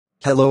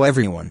Hello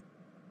everyone.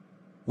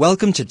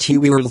 Welcome to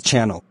Teewhyworld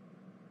channel.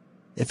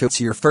 If it's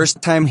your first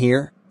time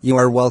here, you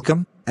are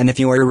welcome, and if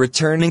you are a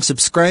returning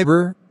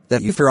subscriber,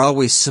 thank you for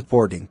always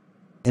supporting.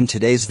 In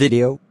today's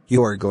video,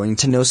 you are going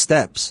to know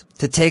steps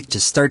to take to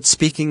start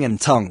speaking in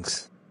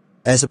tongues.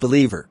 As a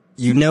believer,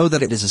 you know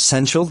that it is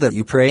essential that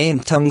you pray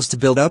in tongues to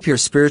build up your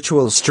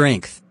spiritual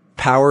strength,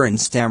 power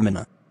and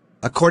stamina.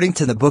 According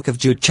to the book of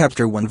Jude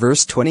chapter 1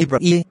 verse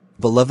 20,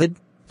 beloved,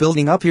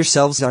 building up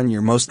yourselves on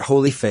your most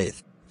holy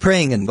faith,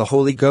 praying in the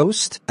Holy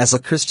Ghost. As a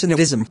Christian, it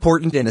is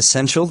important and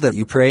essential that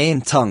you pray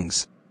in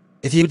tongues.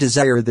 If you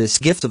desire this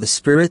gift of the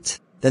Spirit,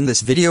 then this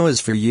video is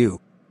for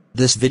you.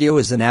 This video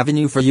is an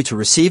avenue for you to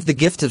receive the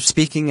gift of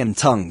speaking in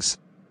tongues.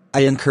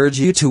 I encourage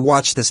you to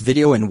watch this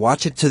video and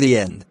watch it to the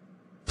end.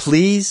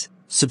 Please,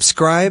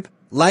 subscribe,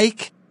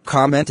 like,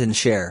 comment and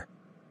share.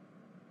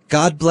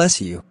 God bless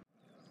you.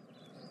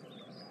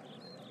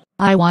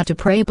 I want to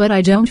pray but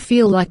I don't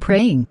feel like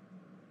praying.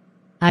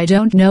 I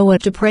don't know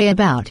what to pray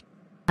about.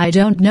 I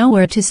don't know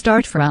where to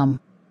start from.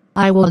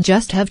 I will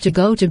just have to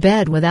go to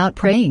bed without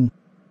praying.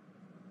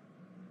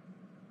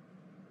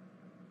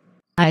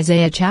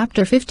 Isaiah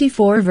chapter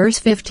 54 verse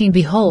 15.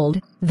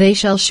 Behold, they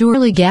shall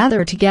surely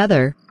gather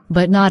together,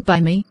 but not by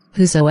me.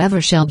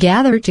 Whosoever shall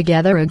gather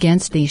together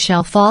against thee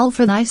shall fall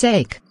for thy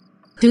sake.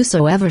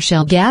 Whosoever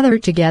shall gather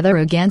together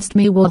against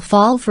me will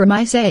fall for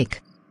my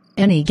sake.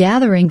 Any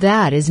gathering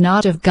that is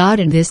not of God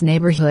in this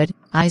neighborhood,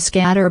 I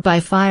scatter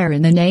by fire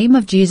in the name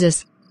of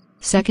Jesus.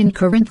 2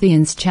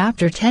 Corinthians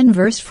chapter 10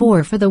 verse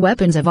 4. For the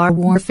weapons of our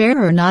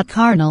warfare are not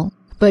carnal,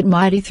 but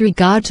mighty through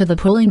God to the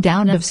pulling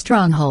down of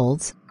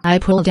strongholds. I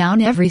pull down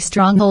every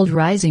stronghold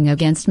rising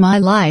against my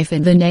life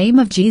in the name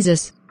of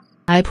Jesus.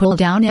 I pull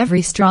down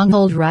every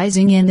stronghold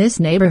rising in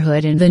this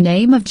neighborhood in the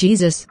name of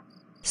Jesus.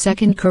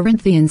 2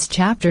 Corinthians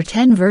chapter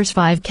 10 verse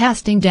 5.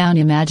 Casting down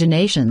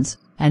imaginations,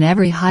 and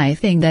every high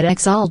thing that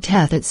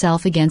exalteth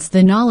itself against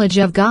the knowledge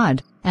of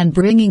God, and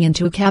bringing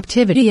into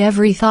captivity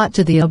every thought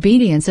to the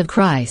obedience of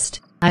Christ.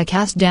 I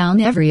cast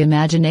down every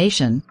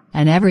imagination,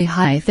 and every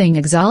high thing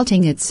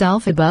exalting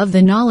itself above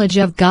the knowledge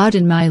of God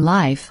in my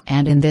life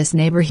and in this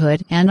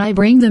neighborhood, and I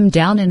bring them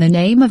down in the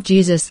name of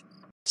Jesus.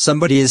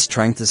 Somebody is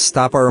trying to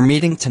stop our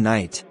meeting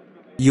tonight.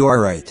 You are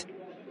right.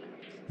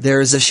 There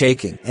is a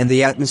shaking and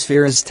the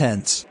atmosphere is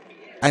tense.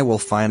 I will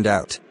find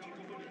out.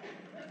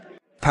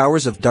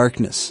 Powers of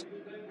darkness,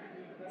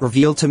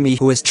 reveal to me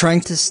who is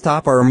trying to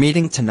stop our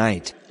meeting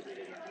tonight.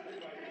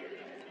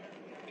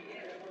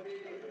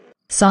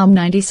 Psalm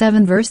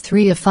 97 verse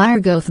 3. A fire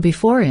goeth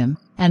before him,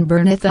 and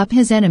burneth up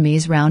his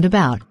enemies round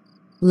about.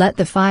 Let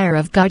the fire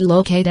of God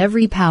locate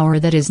every power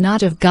that is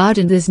not of God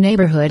in this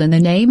neighborhood in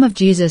the name of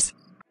Jesus.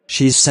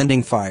 She's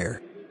sending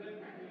fire.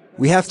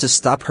 We have to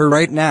stop her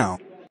right now.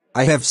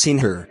 I have seen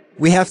her.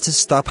 We have to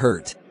stop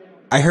her.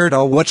 I heard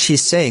all what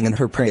she's saying in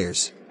her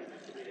prayers.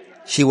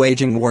 She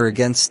waging war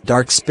against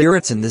dark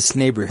spirits in this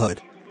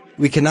neighborhood.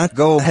 We cannot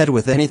go ahead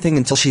with anything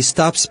until she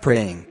stops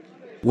praying.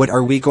 What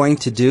are we going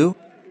to do?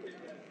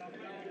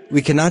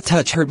 We cannot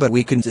touch her, but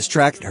we can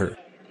distract her.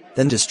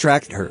 Then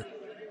distract her.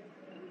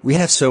 We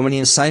have so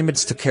many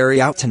assignments to carry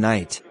out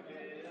tonight.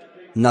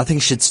 Nothing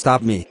should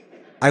stop me.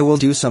 I will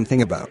do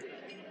something about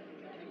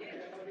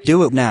it.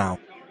 Do it now.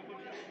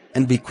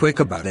 And be quick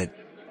about it.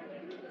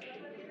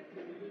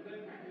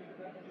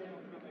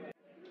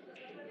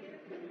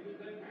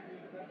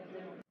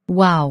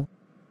 Wow.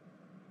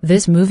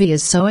 This movie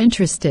is so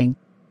interesting.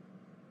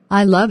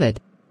 I love it.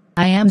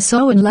 I am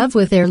so in love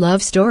with their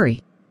love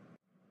story.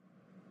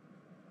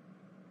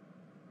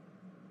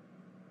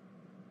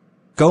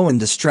 Go and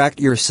distract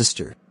your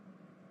sister.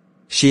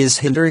 She is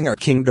hindering our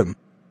kingdom.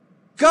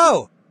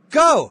 Go!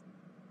 Go!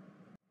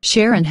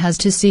 Sharon has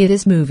to see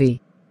this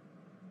movie.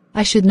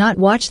 I should not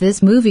watch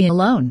this movie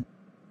alone.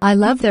 I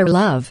love their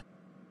love.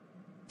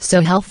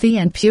 So healthy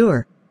and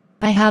pure.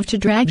 I have to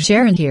drag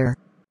Sharon here.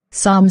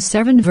 Psalm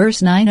 7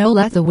 verse 9. Oh,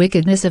 let the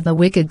wickedness of the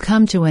wicked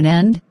come to an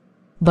end,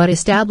 but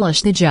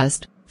establish the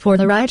just, for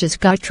the righteous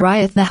God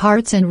trieth the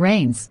hearts and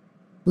reins.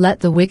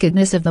 Let the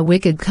wickedness of the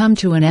wicked come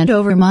to an end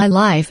over my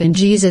life in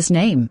Jesus'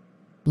 name.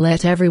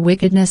 Let every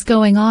wickedness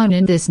going on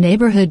in this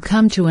neighborhood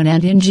come to an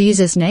end in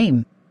Jesus'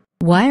 name.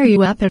 Why are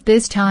you up at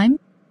this time?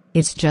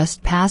 It's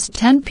just past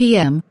 10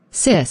 p.m.,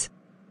 sis.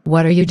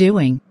 What are you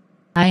doing?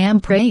 I am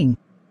praying.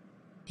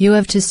 You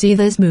have to see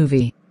this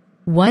movie.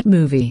 What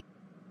movie?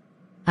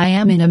 I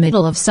am in the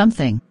middle of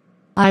something.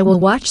 I will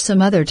watch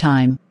some other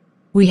time.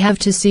 We have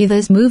to see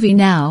this movie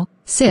now,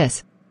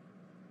 sis.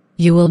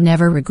 You will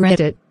never regret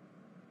it.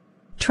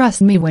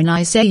 Trust me when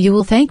I say you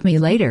will thank me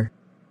later.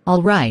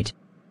 All right.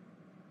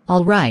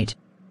 All right.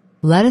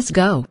 Let us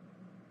go.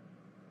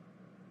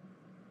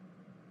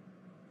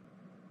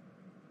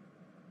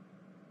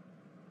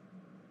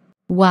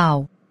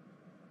 Wow.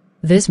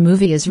 This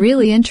movie is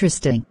really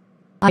interesting.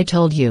 I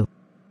told you.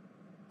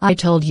 I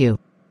told you.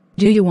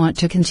 Do you want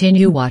to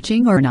continue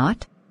watching or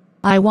not?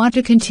 I want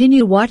to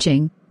continue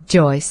watching,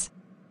 Joyce.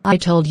 I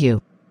told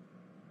you.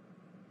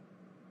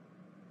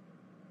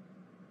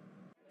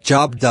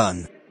 Job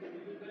done.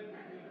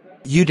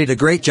 You did a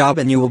great job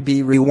and you will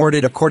be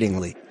rewarded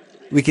accordingly.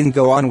 we can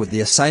go on with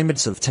the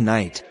assignments of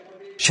tonight.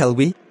 Shall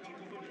we?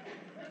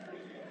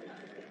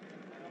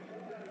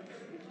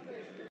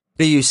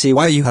 Do you see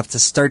why you have to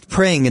start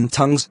praying in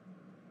tongues?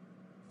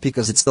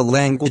 Because it's the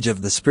language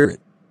of the Spirit.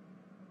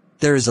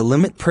 There is a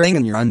limit praying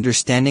in your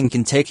understanding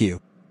can take you.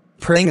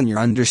 Praying in your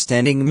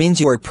understanding means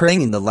you are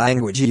praying in the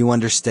language you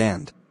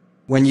understand.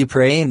 When you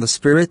pray in the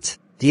Spirit,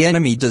 the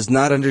enemy does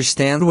not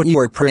understand what you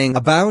are praying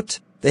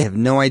about. They have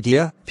no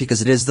idea, because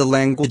it is the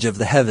language of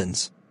the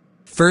heavens.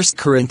 1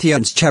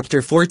 Corinthians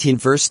chapter 14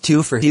 verse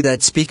 2 For he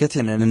that speaketh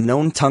in an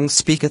unknown tongue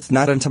speaketh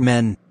not unto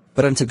men,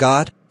 but unto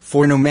God,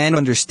 for no man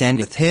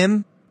understandeth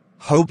him.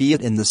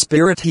 Howbeit in the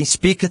Spirit he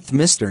speaketh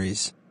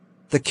mysteries.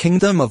 The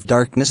kingdom of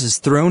darkness is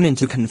thrown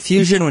into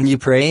confusion when you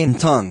pray in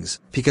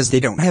tongues, because they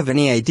don't have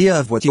any idea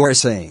of what you are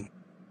saying.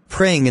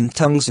 Praying in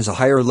tongues is a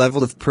higher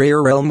level of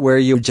prayer realm where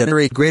you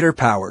generate greater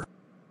power.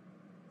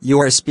 You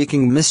are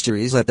speaking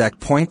mysteries at that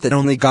point that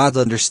only God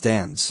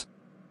understands.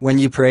 When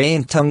you pray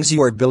in tongues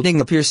you are building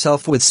up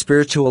yourself with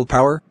spiritual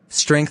power,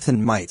 strength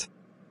and might.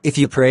 If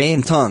you pray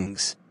in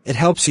tongues, it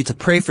helps you to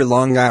pray for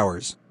long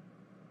hours.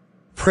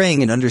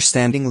 Praying in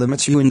understanding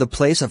limits you in the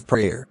place of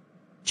prayer.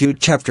 Jude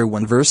chapter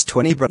 1 verse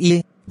 20 But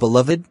ye,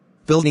 beloved,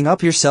 building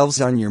up yourselves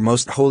on your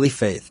most holy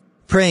faith,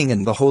 praying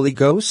in the Holy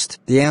Ghost,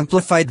 the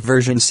Amplified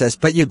Version says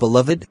But ye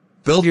beloved,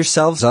 build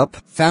yourselves up,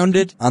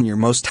 founded on your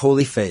most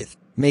holy faith,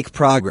 make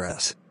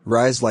progress,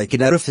 rise like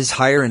an edifice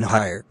higher and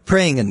higher,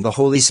 praying in the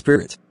Holy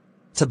Spirit.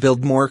 To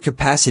build more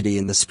capacity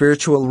in the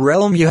spiritual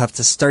realm you have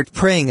to start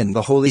praying in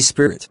the Holy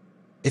Spirit.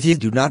 If you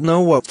do not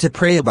know what to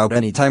pray about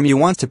any time you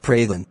want to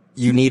pray then,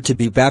 you need to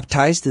be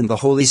baptized in the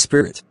Holy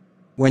Spirit.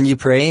 When you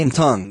pray in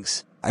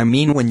tongues,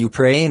 when you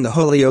pray in the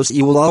Holy Ghost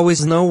you will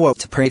always know what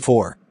to pray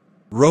for.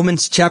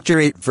 Romans chapter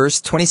 8 verse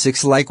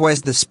 26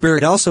 Likewise the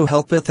Spirit also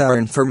helpeth our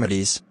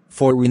infirmities,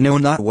 for we know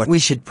not what we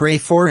should pray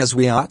for as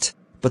we ought,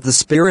 but the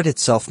Spirit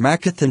itself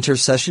maketh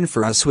intercession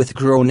for us with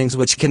groanings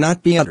which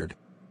cannot be uttered.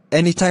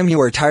 Anytime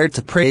you are tired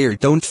to pray or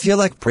don't feel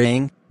like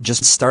praying,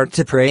 just start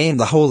to pray in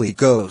the Holy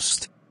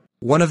Ghost.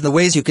 One of the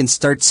ways you can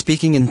start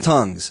speaking in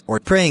tongues or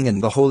praying in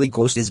the Holy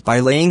Ghost is by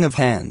laying of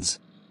hands.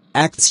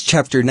 Acts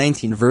chapter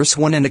 19 verse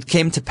 1 And it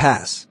came to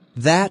pass,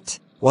 that,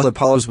 while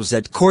Apollos was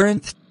at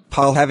Corinth,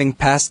 Paul having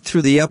passed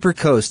through the upper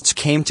coasts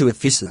came to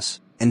Ephesus,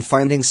 and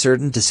finding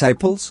certain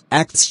disciples,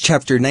 Acts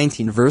chapter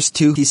 19 verse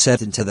 2 He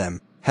said unto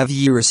them, Have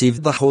ye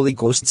received the Holy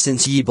Ghost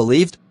since ye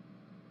believed?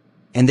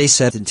 And they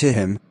said unto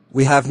him,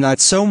 We have not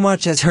so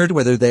much as heard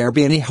whether there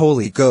be any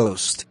Holy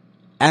Ghost.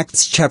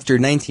 Acts chapter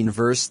 19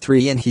 verse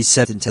 3 And he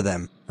said unto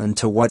them,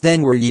 Unto what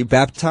then were ye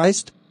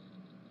baptized?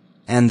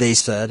 And they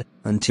said,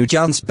 Unto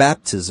John's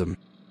baptism.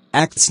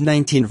 Acts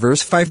 19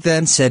 verse 5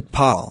 Then said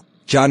Paul,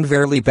 John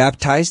verily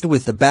baptized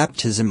with the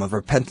baptism of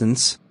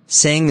repentance,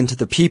 saying unto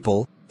the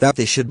people, that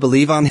they should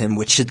believe on him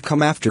which should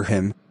come after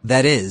him,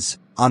 that is,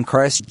 on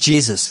Christ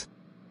Jesus.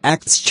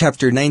 Acts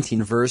chapter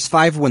 19 verse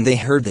 5 When they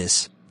heard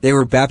this, they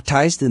were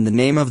baptized in the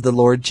name of the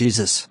Lord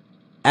Jesus.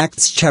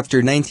 Acts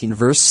chapter 19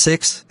 verse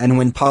 6 And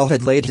when Paul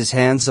had laid his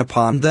hands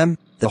upon them,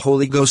 the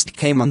Holy Ghost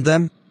came on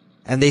them,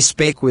 and they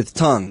spake with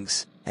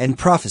tongues, and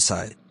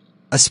prophesied.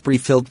 A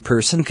Spirit-filled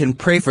person can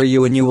pray for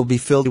you and you will be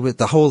filled with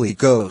the Holy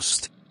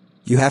Ghost.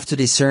 You have to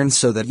discern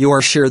so that you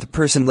are sure the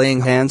person laying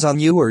hands on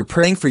you or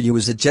praying for you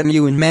is a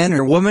genuine man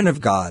or woman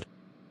of God.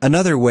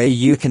 Another way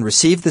you can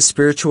receive the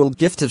spiritual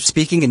gift of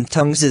speaking in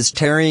tongues is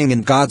tarrying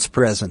in God's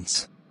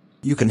presence.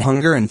 You can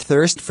hunger and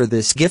thirst for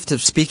this gift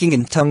of speaking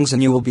in tongues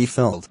and you will be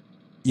filled.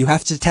 You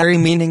have to tarry,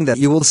 meaning that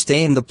you will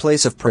stay in the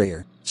place of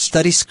prayer,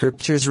 study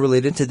scriptures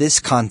related to this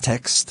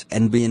context,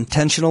 and be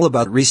intentional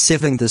about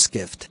receiving this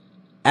gift.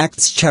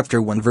 Acts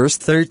chapter 1 verse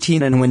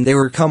 13 And when they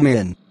were come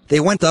in, they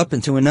went up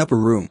into an upper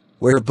room,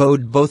 where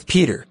abode both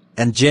Peter,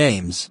 and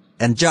James,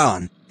 and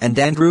John, and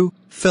Andrew,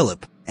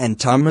 Philip, and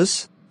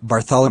Thomas,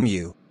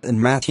 Bartholomew, and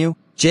Matthew,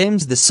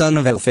 James the son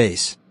of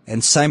Alphaeus,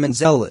 and Simon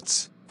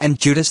Zealots, and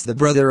Judas the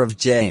brother of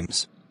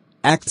James.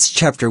 Acts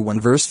chapter 1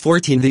 verse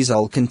 14 These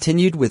all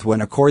continued with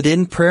one accord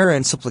in prayer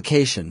and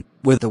supplication,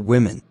 with the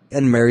women,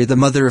 and Mary the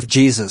mother of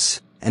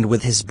Jesus, and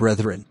with his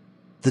brethren.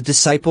 The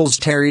disciples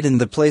tarried in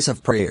the place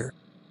of prayer.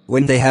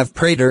 When they have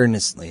prayed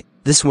earnestly,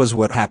 this was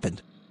what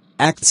happened.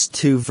 Acts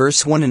 2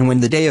 verse 1 And when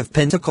the day of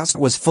Pentecost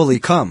was fully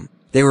come,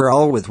 they were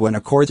all with one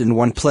accord in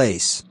one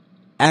place.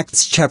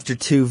 Acts chapter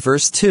 2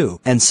 verse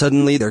 2 And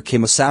suddenly there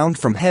came a sound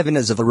from heaven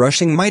as of a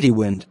rushing mighty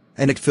wind,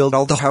 and it filled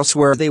all the house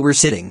where they were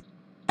sitting.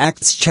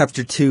 Acts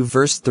chapter 2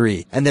 verse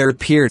 3 And there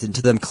appeared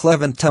unto them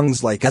cloven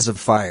tongues like as of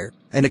fire,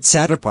 and it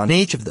sat upon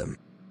each of them.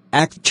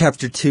 Acts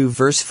chapter 2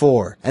 verse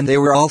 4 And they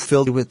were all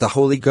filled with the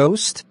Holy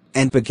Ghost,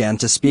 and began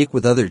to speak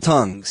with other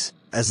tongues,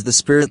 as the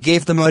Spirit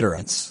gave them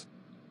utterance.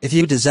 If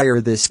you desire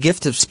this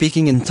gift of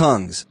speaking in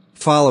tongues,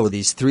 follow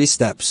these 3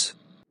 steps.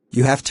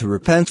 You have to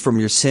repent from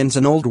your sins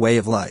and old way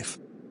of life.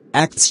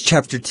 Acts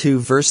chapter 2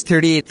 verse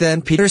 38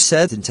 Then Peter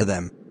said unto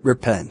them,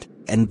 Repent,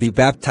 and be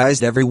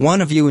baptized every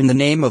one of you in the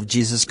name of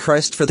Jesus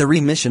Christ for the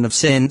remission of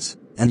sins,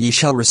 and ye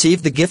shall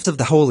receive the gift of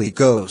the Holy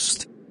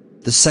Ghost.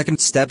 The second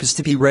step is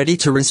to be ready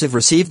to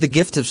receive the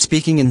gift of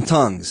speaking in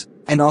tongues,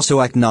 and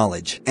also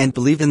acknowledge and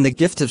believe in the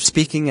gift of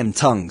speaking in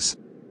tongues.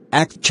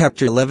 Acts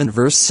chapter 11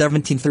 verse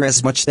 17. For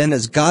as much then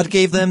as God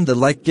gave them the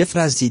like gift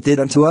as he did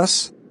unto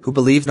us, who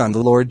believed on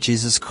the Lord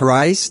Jesus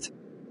Christ.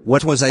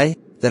 What was I,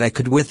 that I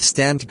could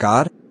withstand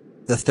God?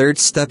 The third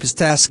step is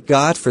to ask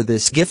God for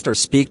this gift or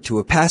speak to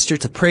a pastor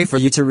to pray for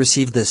you to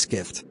receive this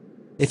gift.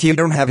 If you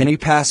don't have any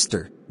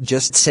pastor,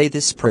 just say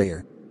this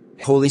prayer.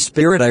 Holy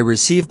Spirit, I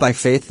receive by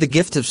faith the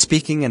gift of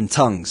speaking in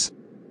tongues.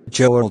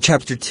 Joel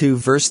chapter 2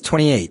 verse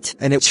 28.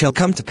 And it shall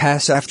come to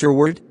pass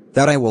afterward,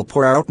 that I will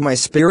pour out my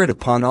Spirit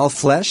upon all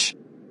flesh.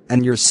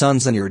 And your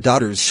sons and your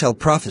daughters shall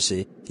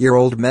prophesy, your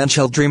old men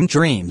shall dream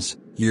dreams,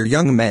 your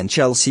young men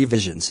shall see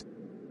visions.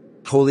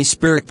 Holy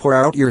Spirit, pour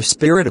out your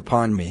Spirit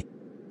upon me.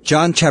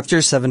 John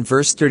chapter 7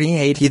 verse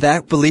 38. He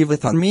that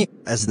believeth on me,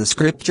 as the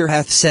scripture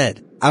hath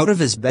said, out of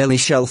his belly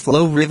shall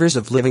flow rivers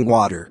of living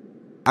water.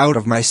 Out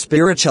of my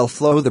spirit shall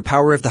flow the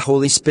power of the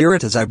Holy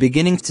Spirit as I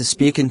beginning to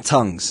speak in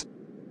tongues.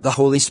 The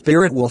Holy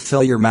Spirit will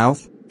fill your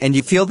mouth, and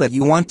you feel that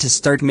you want to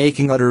start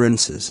making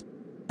utterances.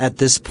 At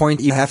this point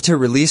you have to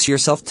release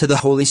yourself to the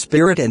Holy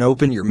Spirit and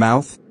open your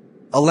mouth.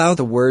 Allow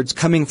the words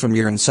coming from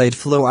your inside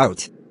flow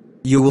out.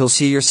 You will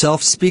see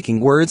yourself speaking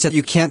words that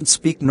you can't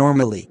speak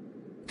normally.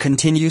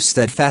 Continue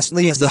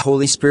steadfastly as the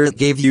Holy Spirit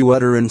gave you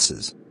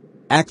utterances.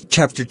 Acts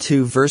chapter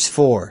 2 verse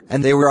 4.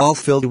 And they were all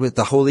filled with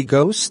the Holy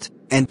Ghost,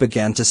 and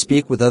began to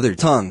speak with other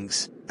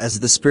tongues, as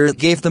the Spirit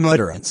gave them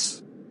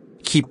utterance.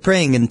 Keep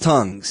praying in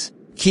tongues.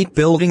 Keep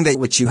building that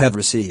which you have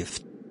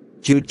received.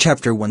 Jude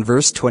chapter 1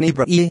 verse 20.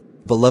 But ye,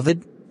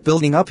 beloved,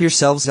 building up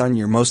yourselves on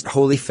your most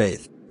holy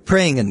faith,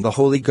 praying in the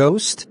Holy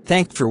Ghost.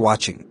 Thanks for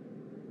watching.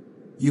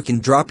 You can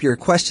drop your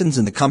questions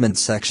in the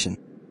comments section.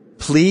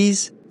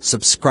 Please,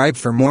 subscribe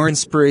for more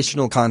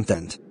inspirational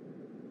content.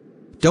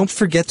 Don't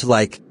forget to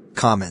like,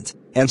 comment,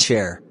 and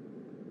share.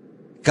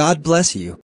 God bless you.